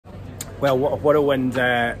Well, what a whirlwind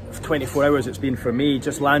 24 hours it's been for me.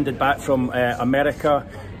 Just landed back from America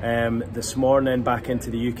this morning, back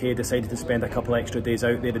into the UK, decided to spend a couple extra days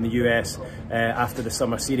out there in the US after the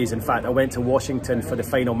summer series. In fact, I went to Washington for the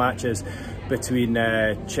final matches between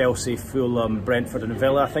Chelsea, Fulham, Brentford and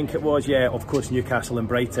Villa, I think it was. Yeah, of course Newcastle and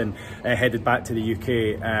Brighton headed back to the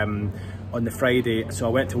UK on the Friday. So I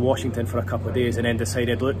went to Washington for a couple of days and then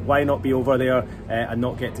decided, look, why not be over there and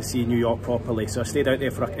not get to see New York properly. So I stayed out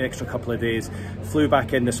there for an extra couple of days, flew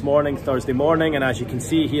back in this morning, Thursday morning, and as you can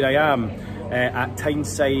see, here I am at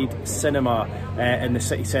Tyneside Cinema in the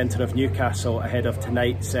city centre of Newcastle ahead of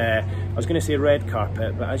tonight's, I was going to say red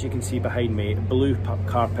carpet, but as you can see behind me, blue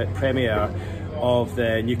carpet premiere of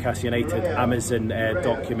the Newcastle United Amazon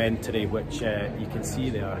documentary, which you can see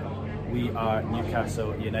there. We are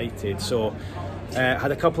Newcastle United. So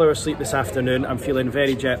had a couple hours sleep this afternoon. I'm feeling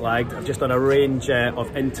very jet lagged. I've just done a range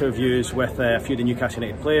of interviews with a few of the Newcastle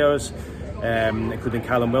United players, including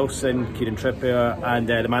Callum, Kieran, Trippier and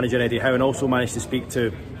the manager Eddie Howe, and also managed to speak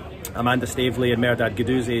to Amanda Staveley and Mehrdad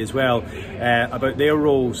Ghodoussi as well about their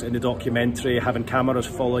roles in the documentary, having cameras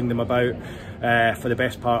following them about for the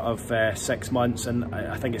best part of 6 months, and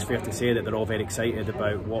I think it's fair to say that they're all very excited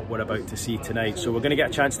about what we're about to see tonight. So we're going to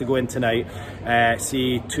get a chance to go in tonight,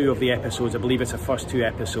 see 2 of the episodes. I believe it's the first 2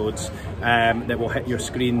 episodes that will hit your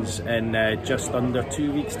screens in just under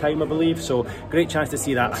 2 weeks time, I believe. So great chance to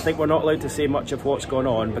see that. I think we're not allowed to say much of what's going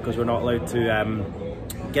on because we're not allowed to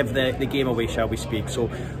give the game away, shall we speak. So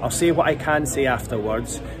I'll say what I can say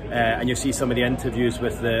afterwards, and you'll see some of the interviews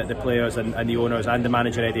with the players and the owners and the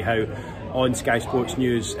manager Eddie Howe on Sky Sports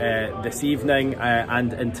News this evening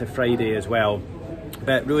and into Friday as well.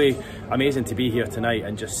 But really amazing to be here tonight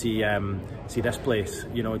and just see this place,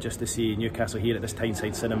 you know, just to see Newcastle here at this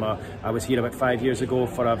Tyneside Cinema. I was here about 5 years ago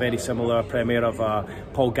for a very similar premiere of a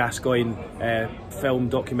Paul Gascoigne film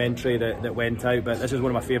documentary that went out, but this is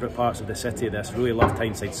one of my favourite parts of the city. This really love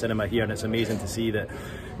Tyneside Cinema here, and it's amazing to see that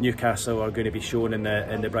Newcastle are going to be shown in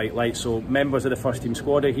the bright light. So members of the first team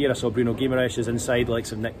squad are here. I saw Bruno Guimaraes is inside,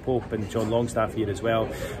 likes of Nick Pope and John Longstaff here as well.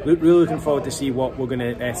 Really looking forward to see what we're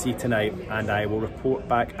going to see tonight, and I will report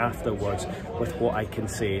back afterwards with what I can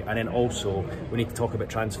say. And then also we need to talk about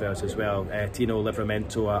transfers as well. Tino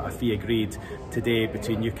Livramento, a fee agreed today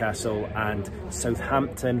between Newcastle and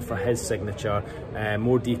Southampton for his signature.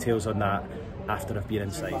 More details on that after I've been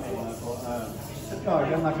inside. No,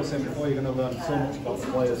 again, like I said before, you're going to learn so much about the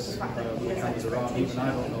players when the cameras are around. Even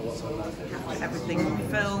I don't know what's on there. Everything on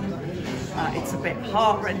film. It's a bit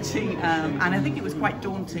heart-wrenching, and I think it was quite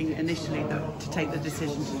daunting initially to take the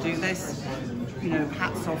decision to do this. You know,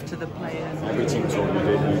 hats off to the players. Every team talk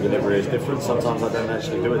you deliver is different. Sometimes I don't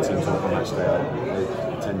actually do a team talk on match day.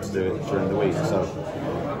 I tend to do it during the week. So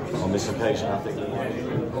on this occasion, I think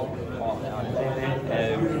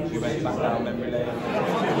we went back down memory lane.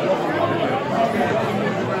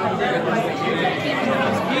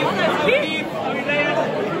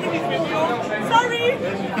 Sorry.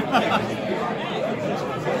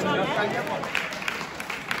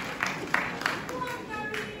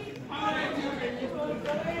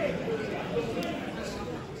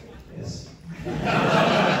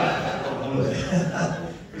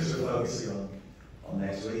 Because we're focusing on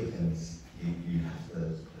next week, and you have to.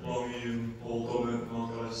 Well, me and Paul comment and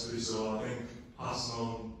Ghodoussi, so I think passing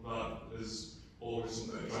on that is always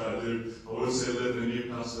something to try to do. I would say living in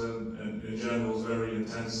Newcastle in general is very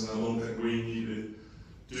intense, and I don't think we need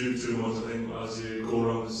to do too much. I think as you go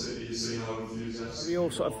around the city, you see how enthusiastic. Real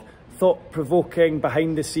sort of thought-provoking,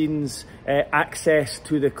 behind-the-scenes access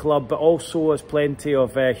to the club, but also there's plenty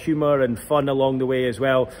of humour and fun along the way as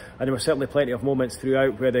well. And there were certainly plenty of moments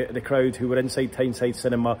throughout where the crowd who were inside Tyneside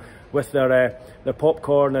Cinema with their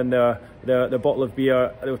popcorn and their bottle of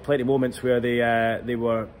beer, there were plenty of moments where they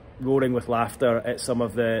were roaring with laughter at some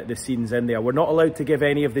of the scenes in there. We're not allowed to give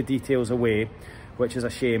any of the details away, which is a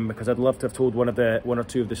shame because I'd love to have told one or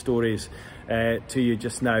two of the stories to you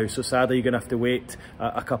just now. So sadly you're going to have to wait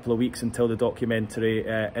a couple of weeks until the documentary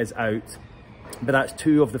is out. But that's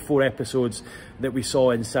 2 of the 4 episodes that we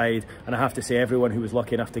saw inside, and I have to say everyone who was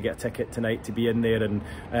lucky enough to get a ticket tonight to be in there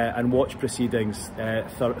and watch proceedings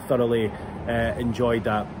thoroughly enjoyed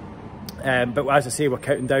that. But as I say, we're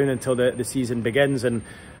counting down until the season begins, and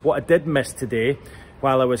what I did miss today,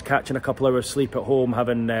 while I was catching a couple hours sleep at home,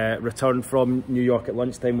 having returned from New York at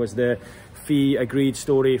lunchtime, was the fee agreed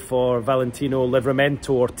story for Valentino Livramento,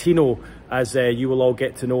 or Tino, as you will all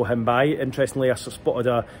get to know him by. Interestingly, I spotted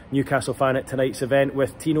a Newcastle fan at tonight's event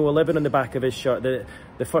with Tino 11 on the back of his shirt.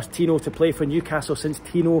 The first Tino to play for Newcastle since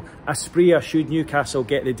Tino Livramento, should Newcastle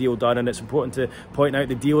get the deal done. And it's important to point out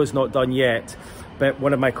the deal is not done yet. But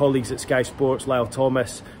one of my colleagues at Sky Sports, Lyle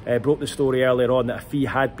Thomas, broke the story earlier on that a fee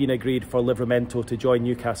had been agreed for Livramento to join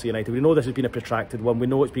Newcastle United. We know this has been a protracted one. We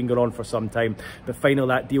know it's been going on for some time. But finally,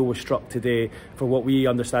 that deal was struck today for what we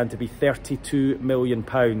understand to be £32 million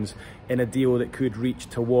in a deal that could reach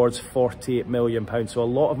towards £48 million. So a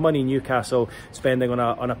lot of money Newcastle spending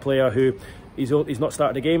on a player who... He's not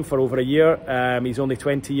started a game for over a year. He's only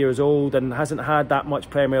 20 years old and hasn't had that much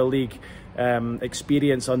Premier League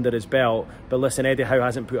experience under his belt. But listen, Eddie Howe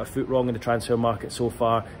hasn't put a foot wrong in the transfer market so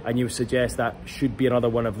far, and you suggest that should be another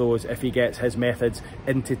one of those if he gets his methods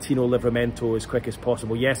into Tino Livramento as quick as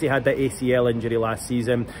possible. Yes, he had the ACL injury last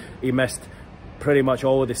season. He missed pretty much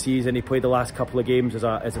all of the season. He played the last couple of games as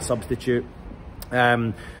a substitute.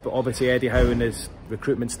 But obviously Eddie Howe and his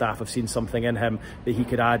recruitment staff have seen something in him that he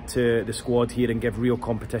could add to the squad here and give real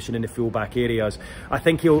competition in the full-back areas. I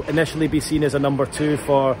think he'll initially be seen as a number 2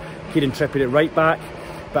 for Kieran Trippier at right back,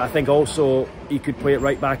 but I think also he could play at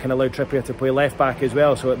right back and allow Trippier to play left back as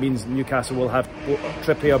well. So it means Newcastle will have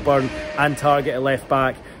Trippier, Burn and Target at left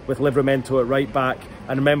back, with Livramento at right back.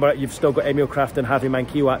 And remember, you've still got Emil Kraft and Javi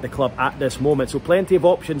Manquillo at the club at this moment. So plenty of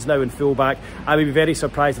options now in full-back. I would be very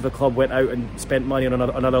surprised if the club went out and spent money on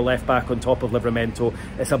another left-back on top of Livramento.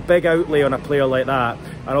 It's a big outlay on a player like that.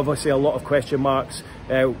 And obviously a lot of question marks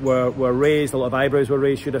were raised, a lot of eyebrows were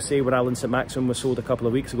raised, should I say, when Alan St-Maximin was sold a couple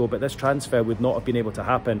of weeks ago. But this transfer would not have been able to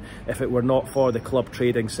happen if it were not for the club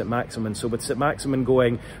trading St-Maximin. So with St-Maximin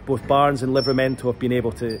going, both Barnes and Livramento have been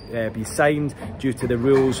able to be signed due to the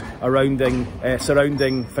rules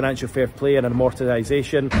surrounding financial fair play and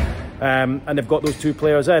amortisation. And they've got those 2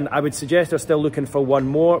 players in. I would suggest they're still looking for one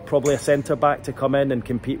more, probably a centre-back to come in and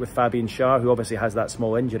compete with Fabian Schär, who obviously has that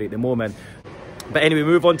small injury at the moment. But anyway,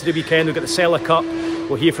 move on to the weekend. We've got the Cellar Cup.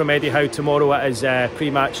 We'll hear from Eddie Howe tomorrow at his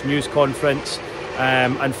pre-match news conference.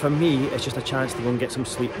 And for me, it's just a chance to go and get some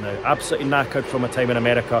sleep now. Absolutely knackered from my time in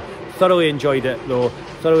America. Thoroughly enjoyed it though.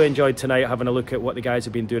 Thoroughly enjoyed tonight having a look at what the guys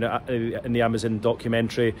have been doing in the Amazon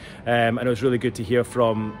documentary. And it was really good to hear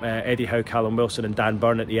from Eddie Howe, Callum Wilson and Dan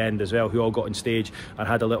Burn at the end as well, who all got on stage and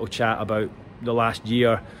had a little chat about the last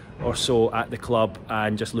year or so at the club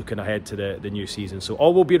and just looking ahead to the new season. So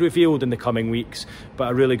all will be revealed in the coming weeks,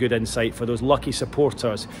 but a really good insight for those lucky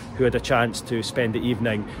supporters who had a chance to spend the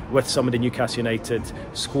evening with some of the Newcastle United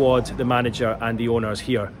squad, the manager and the owners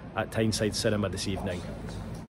here at Tyneside Cinema this evening.